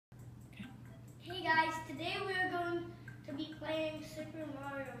Hey guys, today we're going to be playing Super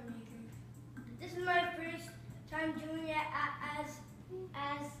Mario Maker. This is my first time doing it as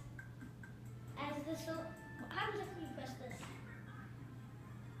this. How does you press this?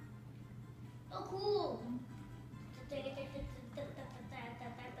 Oh, cool!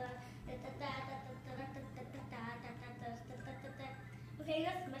 Okay,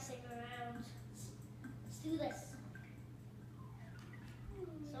 that's messing around. Let's do this.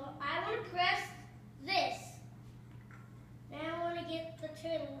 So I want to press this. Now I want to get the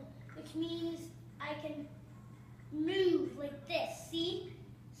turtle, which means I can move like this, see?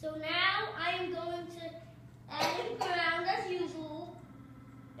 So now I am going to add in ground as usual.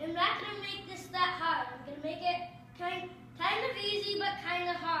 I'm not going to make this that hard. I'm going to make it kind of easy, but kind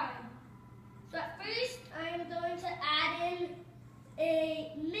of hard. So at first, I am going to add in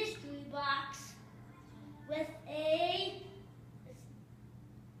a mystery box with a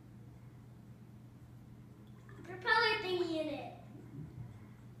propeller thingy in it.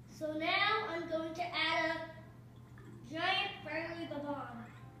 So now I'm going to add a giant fiery bomb.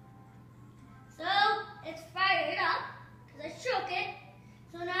 So it's fired up because I shook it.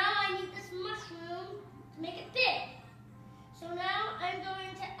 So now I need this mushroom to make it big. So now I'm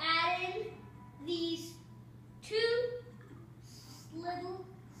going to add in these two little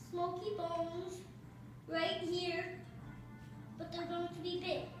smoky bones right here, but they're going to be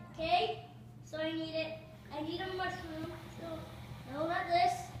big, okay? So I need a mushroom. So no, not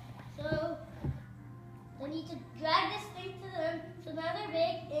this. So I need to drag this thing to them. So now they're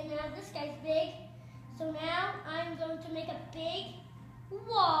big, and now this guy's big. So now I'm going to make a big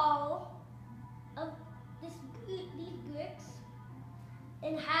wall of these bricks.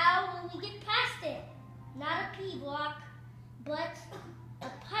 And how will we get past it? Not a P block, but a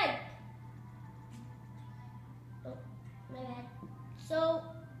pipe. Oh, my bad. So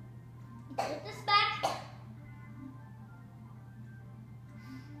put this back.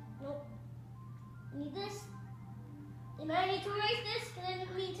 Nope. Need this. And I need to erase this because I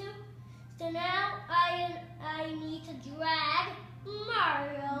didn't mean to. So now I need to drag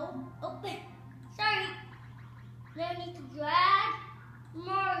Mario. Oh, sorry. Now I need to drag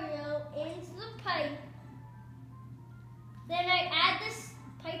Mario into the pipe. Then I add this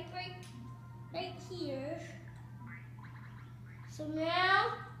pipe right here. So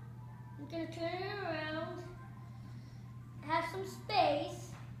now I'm going to turn it around, have some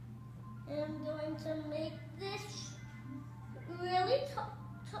space, and I'm going to make this really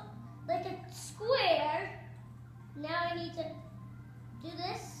like a square. Now I need to do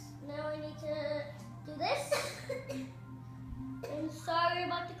this. Now I need to do this. And sorry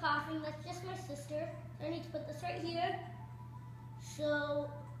about the coughing, that's just my sister. So I need to put this right here. So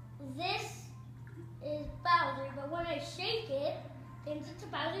this is Bowser, but when I shake it, turns into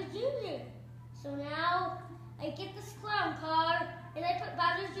Bowser Jr. So now I get this clown car and I put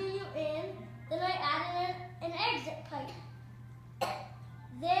Bowser Jr. in, then I add in an exit pipe.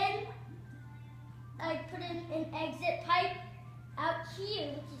 Then I put in an exit pipe out here,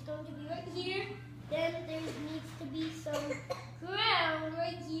 which is going to be right here. Then there needs to be some ground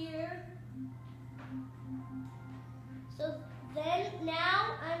right here. So then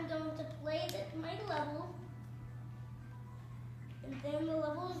now I'm going to play my level. And then the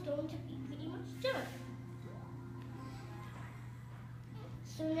level is going to be pretty much done.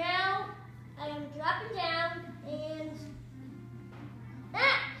 So now I am dropping down and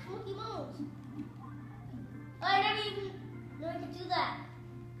smoky bones. Oh, I never even know I could do that.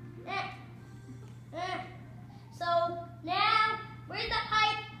 So now, where's that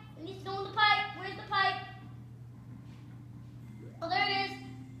pipe? It needs to go in the pipe. Where's the pipe? Oh, there it is.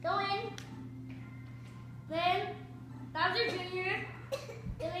 Go in. Then Bowser Jr.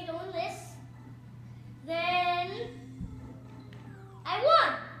 Then I go in this. Then I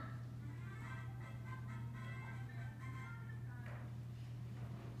won.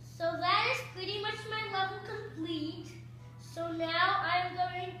 So that is pretty much my level complete. So now I'm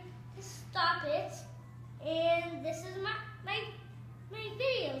going to stop it. And this is my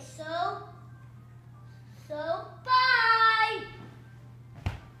video. So bye.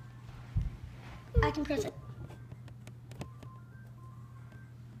 I can press it.